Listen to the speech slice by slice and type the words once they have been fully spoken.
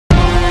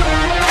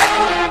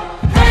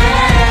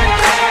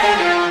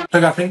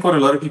Look, I think what a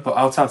lot of people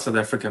outside South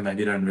Africa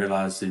maybe don't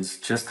realize is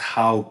just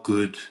how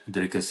good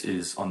Dricus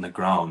is on the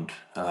ground.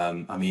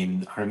 I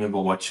mean, I remember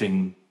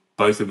watching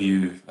both of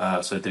you,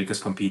 so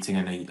Dricus competing,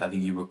 and I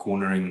think you were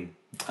cornering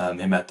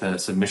him at the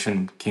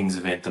Submission Kings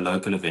event, the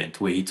local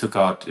event, where he took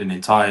out an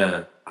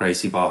entire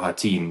Gracie Barra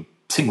team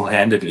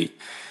single-handedly.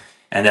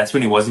 And that's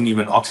when he wasn't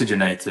even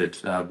oxygenated,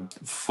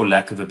 for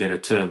lack of a better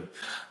term.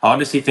 I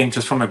honestly think,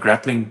 just from a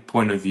grappling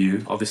point of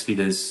view, obviously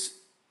there's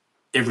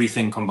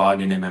everything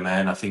combined in MMA,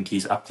 and I think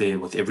he's up there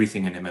with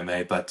everything in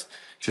MMA. But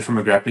just from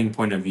a grappling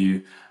point of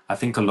view, I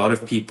think a lot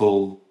of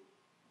people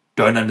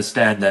don't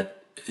understand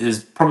that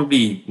there's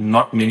probably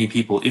not many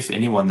people, if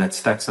anyone, that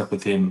stacks up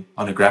with him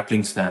on a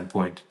grappling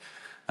standpoint,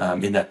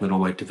 in that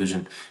middleweight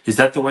division. Is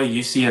that the way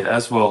you see it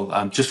as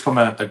well? Just from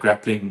a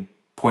grappling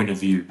point of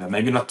view,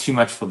 maybe not too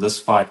much for this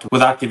fight,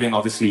 without giving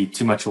obviously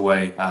too much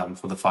away,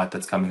 for the fight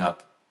that's coming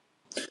up.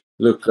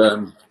 Look,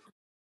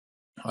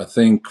 I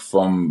think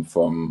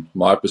from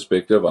my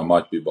perspective, I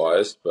might be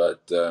biased,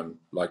 but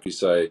like you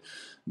say,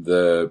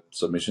 the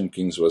Submission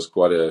Kings was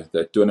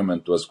that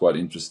tournament was quite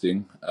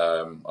interesting.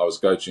 I was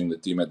coaching the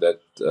team at that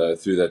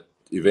through that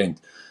event,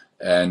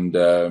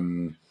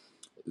 and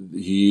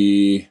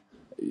he,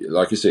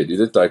 like you said, he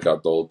did take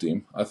out the whole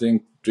team. I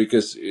think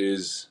Dricus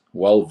is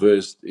well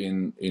versed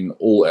in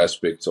all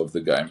aspects of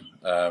the game.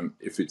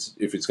 If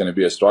it's going to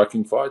be a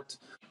striking fight,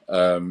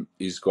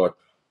 he's got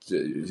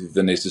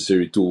the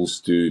necessary tools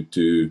to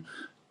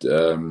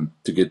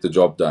get the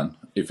job done.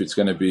 If it's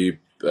going to be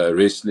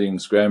wrestling,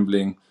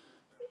 scrambling,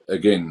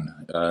 again,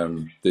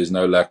 there's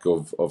no lack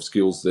of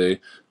skills there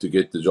to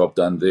get the job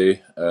done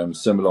there.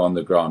 Similar on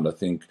the ground, I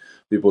think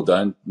people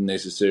don't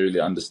necessarily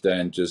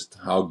understand just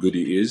how good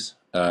he is,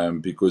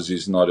 because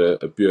he's not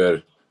a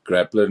pure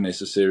grappler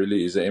necessarily.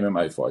 He's an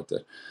MMA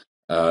fighter.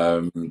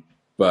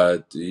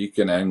 But he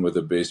can hang with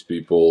the best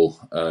people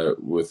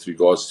with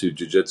regards to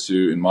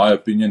jiu-jitsu, in my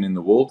opinion, in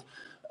the world.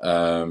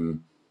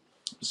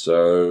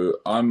 So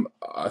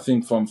I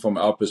think from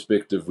our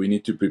perspective, we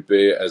need to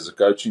prepare as a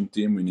coaching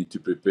team. We need to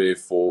prepare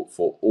for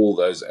all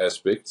those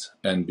aspects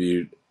and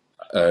be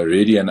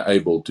ready and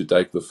able to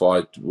take the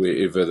fight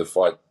wherever the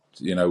fight,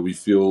 we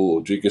feel,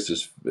 or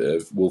Dricus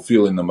will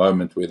feel in the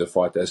moment where the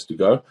fight has to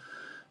go.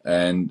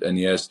 And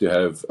he has to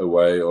have a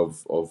way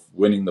of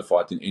winning the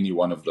fight in any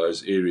one of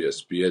those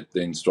areas, be it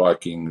then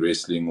striking,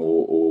 wrestling,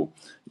 or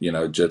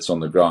jits on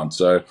the ground.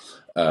 So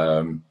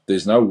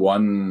there's no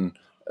one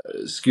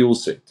skill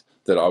set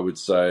that I would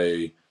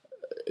say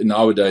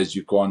nowadays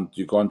you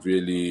can't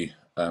really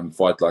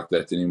fight like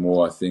that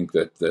anymore. I think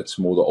that's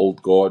more the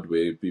old guard,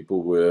 where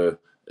people were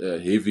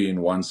heavy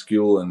in one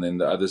skill, and then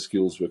the other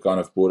skills were kind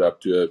of brought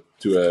up to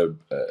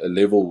a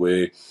level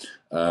where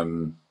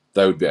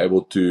they would be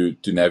able to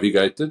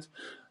navigate it.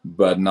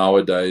 But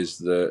nowadays,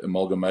 the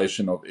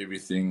amalgamation of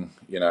everything,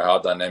 how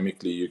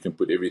dynamically you can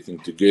put everything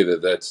together,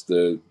 that's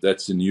the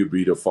new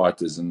breed of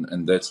fighters,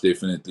 and that's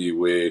definitely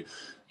where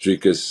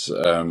Dricus,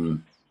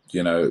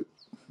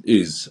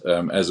 is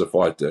as a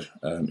fighter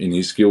in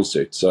his skill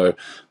set. So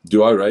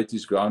do I rate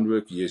his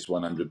groundwork? Yes,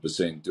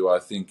 100%. Do I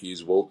think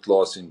he's world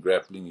class in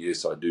grappling?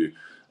 Yes, I do.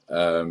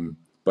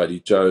 But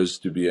he chose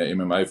to be an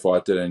MMA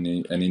fighter, and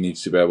he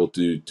needs to be able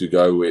to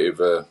go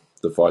wherever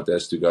the fight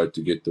has to go to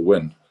get the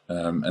win.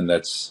 And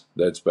that's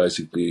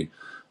basically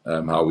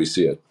how we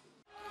see it.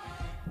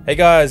 Hey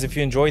guys, if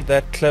you enjoyed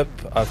that clip,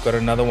 I've got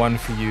another one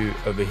for you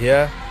over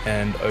here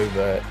and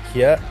over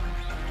here.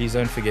 Please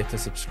don't forget to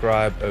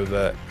subscribe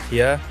over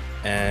here,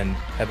 and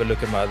have a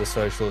look at my other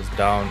socials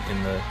down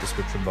in the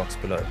description box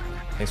below.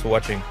 Thanks for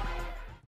watching.